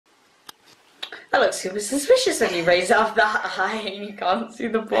That looks super suspicious when you raise it up that high and you can't see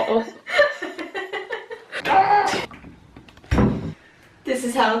the bottle. This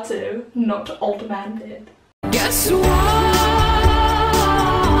is how to not old man beard. Guess what?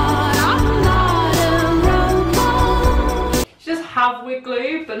 I'm not a robot. She does have wig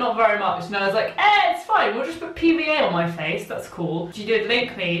glue, but not very much. And I was like, it's fine, we'll just put PVA on my face, that's cool. She did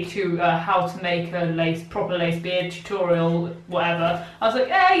link me to how to make a proper lace beard tutorial, whatever. I was like,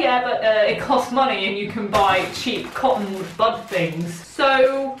 yeah, but it costs money and you can buy cheap cottonwood bud things.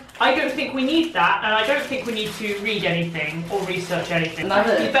 So I don't think we need that, and I don't think we need to read anything or research anything. You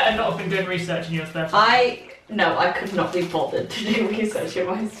better not have been doing research in your spare time. No, I could not be bothered to do research in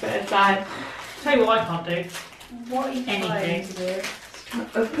my spare time. Tell you what I can't do. What are you Anything. trying to do?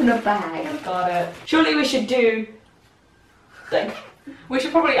 Open a bag. Got it. Surely we should do... like... We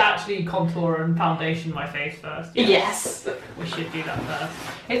should probably actually contour and foundation my face first. Yes. We should do that first.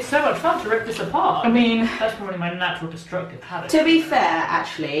 It's so much fun to rip this apart. I mean... That's probably my natural destructive habit. To be fair,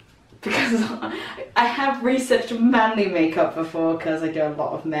 actually, because I have researched manly makeup before because I do a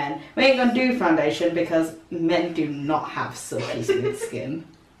lot of men. We ain't gonna do foundation because men do not have silky smooth skin.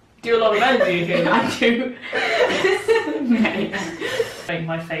 Do a lot of men, do you? I do. Many men. Make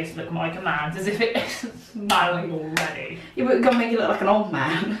my face look like a man's as if it isn't manly already. Yeah, but we're gonna make you look like an old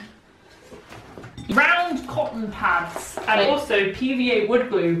man. Round cotton pads and also PVA wood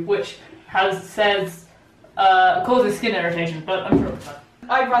glue, which says causes skin irritation, but I'm sure it's fine.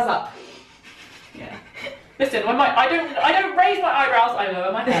 Eyebrows up. Yeah. Listen, when I don't raise my eyebrows, I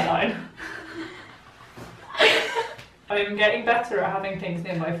lower my hairline. I'm getting better at having things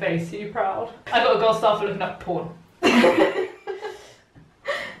near my face. Are you proud? I got a gold star for looking up porn.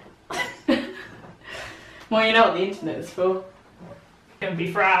 Well, you know what the internet is for. I can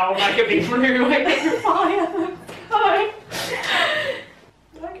be frown, I can be blue, I can be fire.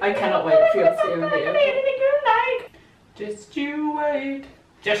 I cannot wait for your video. Just you wait.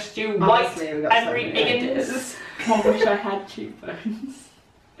 Just you Honestly, wait we've got and so read many Higgins. ideas. I wish I had cheekbones.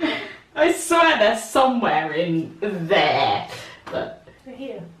 I swear they're somewhere in there. But They're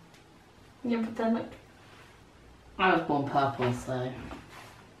here. yeah, but then like I was born purple, so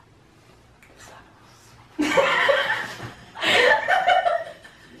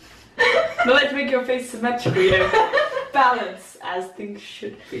but let's make your face symmetrical, you know. Balance as things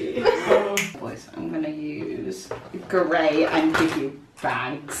should be. Boys, I'm gonna use grey and give you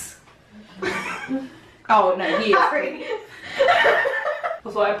bags. Oh no, you.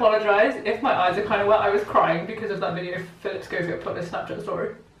 Also, I apologise if my eyes are kind of wet. I was crying because of that video Philip Schofield put in his Snapchat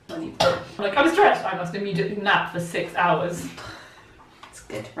story. Like, I'm stressed. I must immediately nap for 6 hours. It's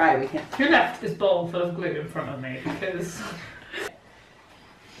good. Right, we can. Who left this bowl full of glue in front of me? Because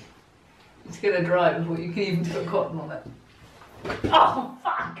it's gonna dry before you can even put cotton on it. Oh,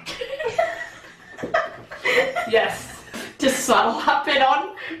 fuck! Yes. Just slap it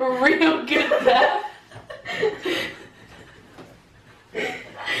on real good there.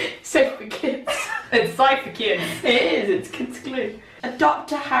 Safe for kids. It's safe for kids. It is, it's kids glue.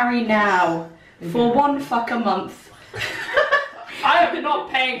 Adopt a Harry now. For one fuck a month. I am not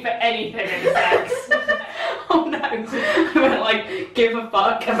paying for anything in sex. Oh no. I went like, give a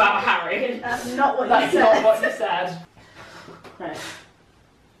fuck about Harry. That's not what That's you said. not what you said. Right.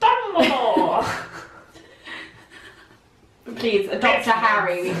 Dumbledore! Please, adopt a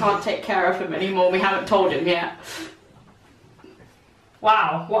Harry. We can't take care of him anymore. We haven't told him yet.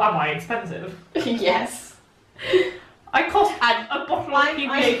 Wow, what am I, expensive? Yes. I cost a bottle of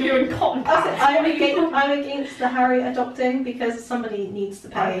PVA glue and cotton pads. I'm against the Harry adopting because somebody needs to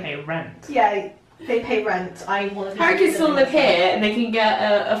I pay. pay rent. Yeah, they pay rent. I want to. Harry can still live here and they can get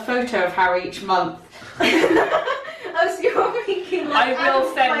a photo of Harry each month. Oh, so you're making like I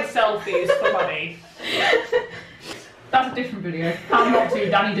will send selfies for money. That's a different video. How not to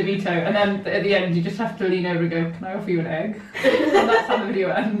Danny DeVito, and then at the end you just have to lean over and go, can I offer you an egg? And that's how the video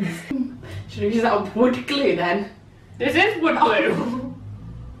ends. Should we use that on wood glue then? This is wood glue.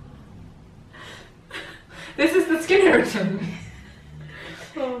 This is the skin irritant.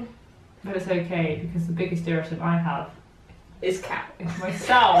 But it's okay, because the biggest irritant I have Is cat. is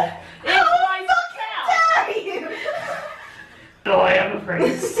myself. It's myself! Oh, I am a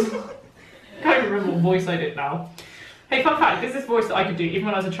prince. I can't remember what voice I did now. Hey, fun fact, there's this voice that I could do, even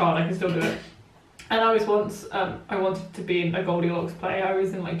when I was a child, I can still do it. And I was once, I wanted to be in a Goldilocks play. I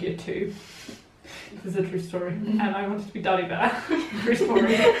was in like year 2. This is a true story. And I wanted to be Daddy Bear. True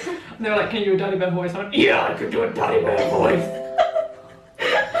story. And they were like, can you do a Daddy Bear voice? I went, yeah, I could do a Daddy Bear voice.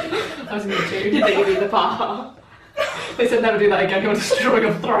 I was in year 2. Did they give you the part? They said never do that again, you'll destroy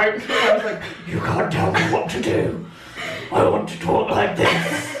your throat. I was like, you can't tell me what to do. I want to talk like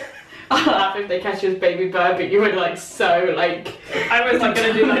this. I'll laugh if they catch you as baby bird, but you were like so like. I was like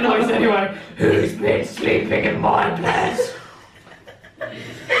gonna do that voice anyway. Who's been sleeping in my bed?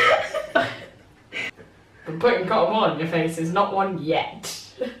 But putting cotton wool on your face is not one yet.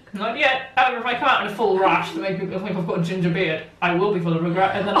 Not yet. However, if I come out in a full rash to make people think I've got a ginger beard, I will be full of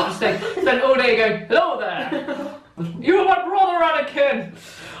regret, and then I'll just spend all day going, hello there! You're my brother, Anakin!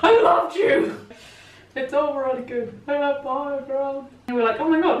 I loved you! It's over, Anakin. I love my brother. They were like, oh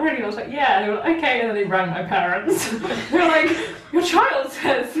my god, really? I was like, yeah. And they were like, okay, and then they rang my parents. They were like, your child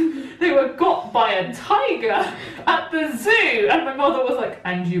says they were got by a tiger at the zoo. And my mother was like,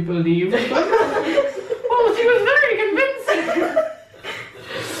 and you believe? Well, she was very convincing.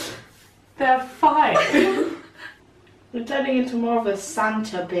 They're fine. You're turning into more of a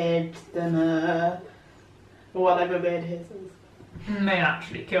Santa beard than a whatever beard his is. May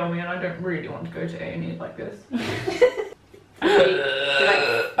actually kill me, and I don't really want to go to A&E like this.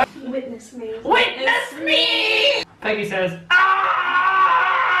 Witness me. Witness me! Peggy says,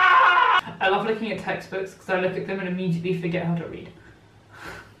 ah! I love looking at textbooks because I look at them and immediately forget how to read.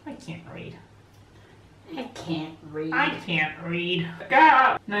 I can't read. I can't read. I can't read.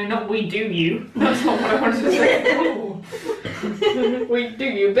 Ah! No, not we do you. That's not what I wanted to say. We do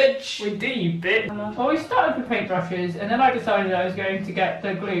you, bitch. We do you, bitch. Well, we started with paintbrushes, and then I decided I was going to get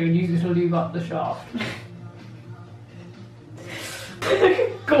the glue and use it to lube up the shaft.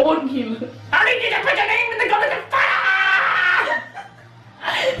 Go on, you. I need you to put your name in the goblet of fire!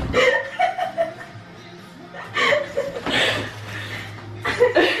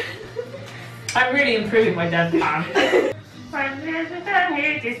 I'm really improving my deadpan. When there's a time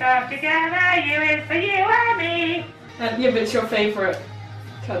here to stop together, you is for you and me. Yeah, but it's your favourite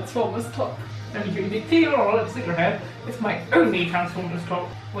Transformers top. And you can feel all at cigarette. It's my only Transformers top.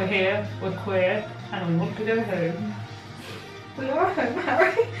 We're here, we're queer, and we want to go home. We are home,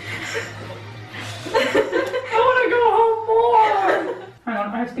 Harry. I want to go home more! Hang on,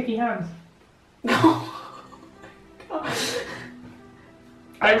 I have sticky hands.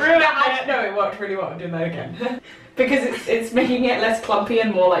 I ruined it! No, it worked really well. I'm doing that again. Because it's making it less clumpy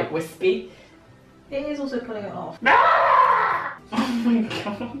and more like wispy. It is also pulling it off. Ah! Oh my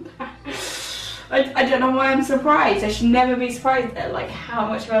god. I don't know why I'm surprised. I should never be surprised at like how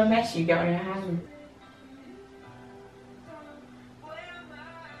much of a mess you get on your hand.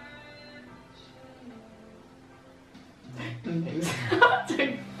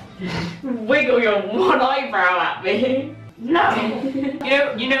 Wiggle your one eyebrow at me. No!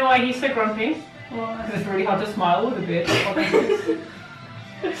 you know why he's so grumpy? Because it's really hard to smile with a beard.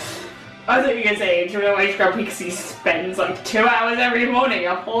 I thought you were going to say, do you know why he's grumpy? Because he spends like 2 hours every morning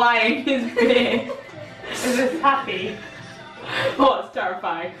applying his beard. Is this happy? Oh, it's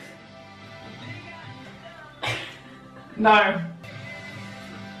terrifying. No.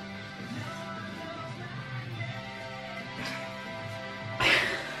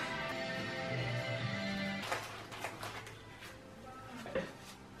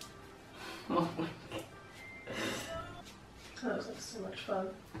 Oh my god. That looks like so much fun.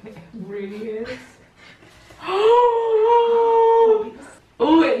 It really is. Oh,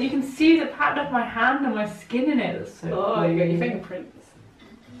 You can see the pattern of my hand and my skin in it. That's so oh, you got your fingerprints.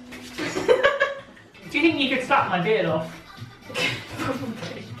 Do you think you could slap my beard off?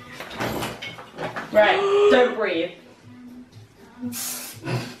 Probably. Right, don't breathe.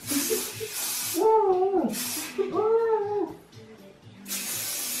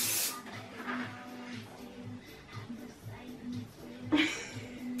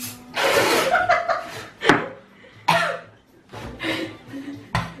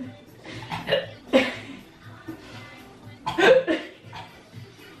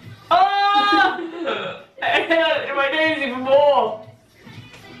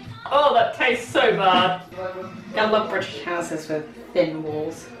 Oh, that tastes so bad. I love British houses with thin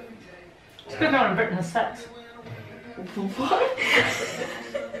walls. It's good no one in Britain has sex. What?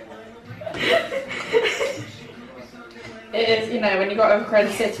 It is, you know, when you got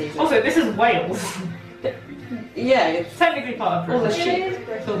overcrowded cities. Also, this is Wales. Yeah, it's Technically part of all Britain. the sheep.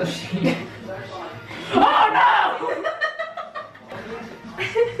 It's all the sheep. Oh no!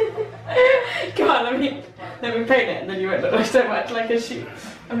 Come on, let me paint it and then you won't look so much like a sheep.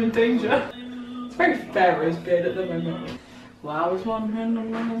 I'm in danger. It's very Pharaoh's beard at the moment. Well, I was wondering.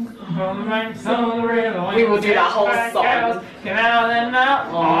 We will do that whole song.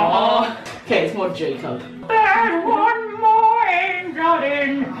 Aww. Okay, it's more Jacob. There's one more angel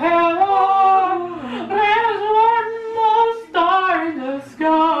in heaven. There's one more star in the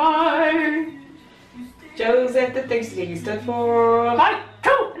sky. Joseph, the things that he stood for. Like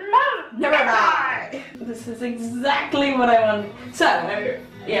truth and love. Never mind. This is exactly what I want. So,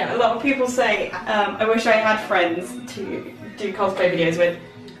 Yeah, a lot of people say, I wish I had friends to do cosplay videos with.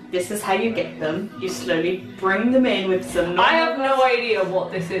 This is how you get them. You slowly bring them in with some... I have no idea what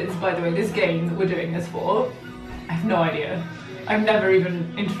this is, by the way, this game that we're doing this for. I have no idea. I've never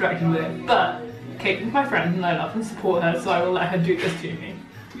even interacted with it, but Caitlin's my friend and I love and support her, so I will let her do this to me.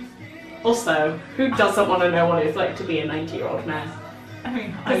 Also, who doesn't want to know what it's like to be a 90-year-old man? I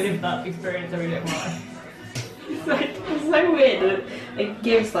mean, I live that experience every day of my life. It's like, it's so weird that it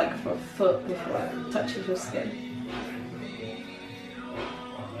gives like for a foot before it touches your skin.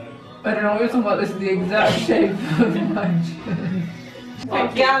 I don't know what you're talking about, this is the exact shape of my chin.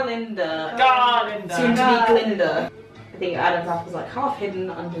 Galinda. Galinda. Soon to be Glinda. I think Adam's apple's like half hidden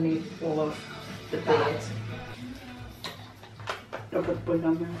underneath all of the beard. I'll put the wig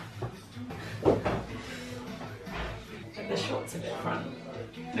on there. The shorts a bit front.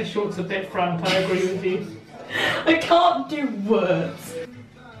 The shorts a bit front, I agree with you. I can't do words.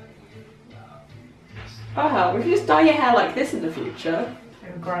 Oh, if you just dye your hair like this in the future.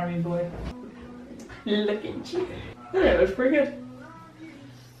 You're a grimy boy. Look at you. I don't know, it's pretty good.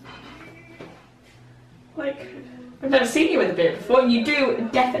 Like, I've never seen you with a beard before, and you do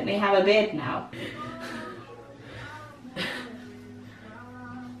definitely have a beard now.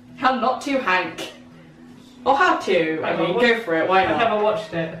 How not to, Hank? Or how to? I mean, go for it, why not? I've never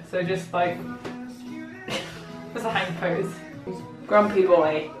watched it, so just like... There's a Hank pose. Grumpy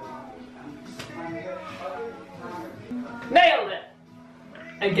boy. Nailed it!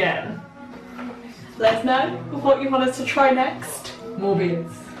 Again. Let us know what you want us to try next. More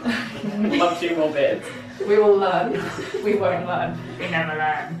beards. Love to do more beards. We will learn. We won't learn. We never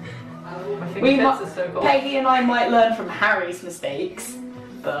learn. My fingertips are so cold. Peggy and I might learn from Harry's mistakes,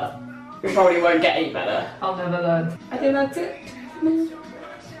 but we probably won't get any better. I'll never learn. I think that's it.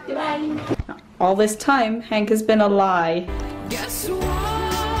 Goodbye. All this time, Hank has been a lie. Guess what?